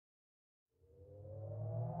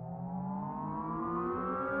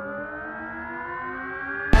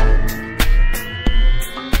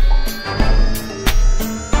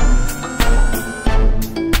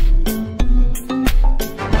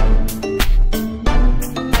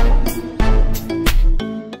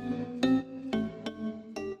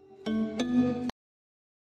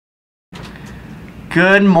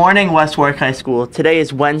Good morning, West Warwick High School. Today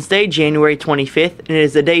is Wednesday, January 25th, and it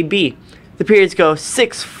is the day B. The periods go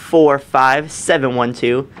 6, 4, 5, 7, 1,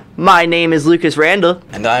 2. My name is Lucas Randall.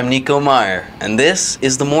 And I'm Nico Meyer, and this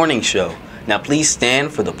is the morning show. Now please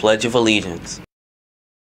stand for the Pledge of Allegiance.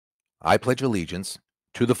 I pledge allegiance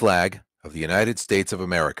to the flag of the United States of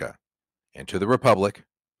America and to the republic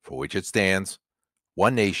for which it stands,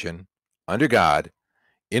 one nation, under God,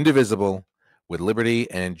 indivisible, with liberty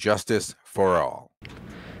and justice for all.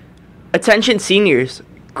 Attention seniors.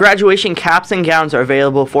 Graduation caps and gowns are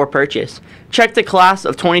available for purchase. Check the Class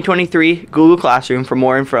of 2023 Google Classroom for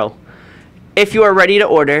more info. If you are ready to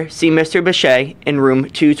order, see Mr. Bechet in room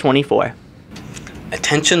 224.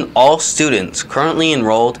 Attention all students currently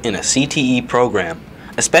enrolled in a CTE program,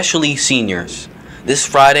 especially seniors. This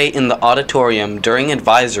Friday in the auditorium during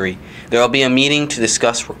advisory, there will be a meeting to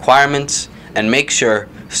discuss requirements and make sure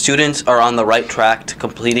students are on the right track to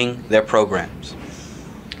completing their programs.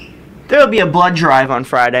 There will be a blood drive on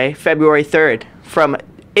Friday, February 3rd, from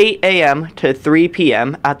 8 a.m. to 3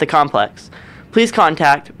 p.m. at the complex. Please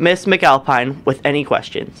contact Ms. McAlpine with any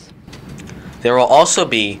questions. There will also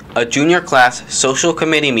be a junior class social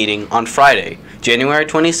committee meeting on Friday, January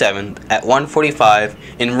 27th at 1:45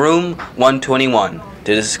 in room 121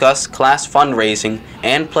 to discuss class fundraising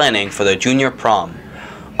and planning for the junior prom.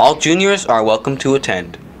 All juniors are welcome to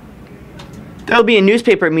attend. There will be a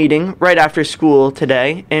newspaper meeting right after school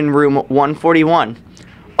today in room 141.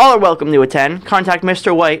 All are welcome to attend. Contact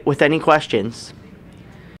Mr. White with any questions.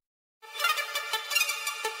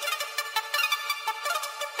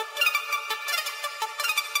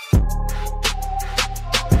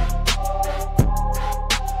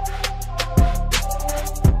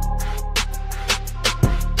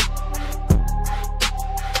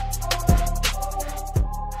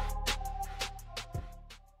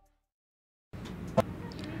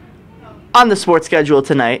 On the sports schedule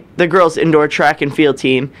tonight, the girls' indoor track and field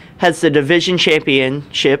team heads to Division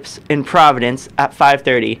Championships in Providence at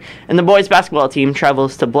 5:30, and the boys' basketball team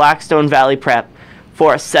travels to Blackstone Valley Prep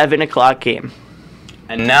for a 7 o'clock game.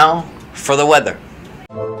 And now for the weather.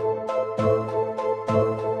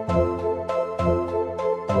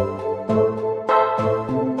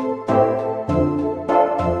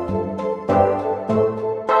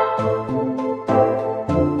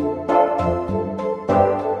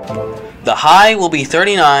 The high will be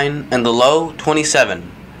 39 and the low 27.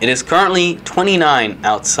 It is currently 29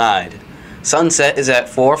 outside. Sunset is at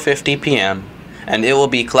 4:50 p.m. and it will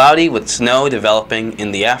be cloudy with snow developing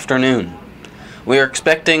in the afternoon. We are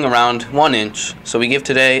expecting around 1 inch, so we give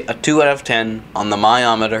today a 2 out of 10 on the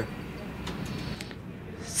myometer.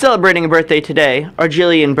 Celebrating a birthday today are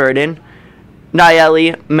Jillian Burden,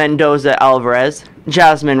 Nayeli Mendoza Alvarez,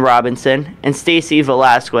 Jasmine Robinson, and Stacy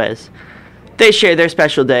Velasquez. They share their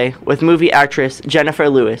special day with movie actress Jennifer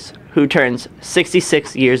Lewis, who turns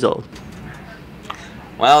 66 years old.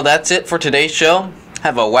 Well, that's it for today's show.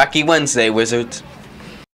 Have a wacky Wednesday, Wizards.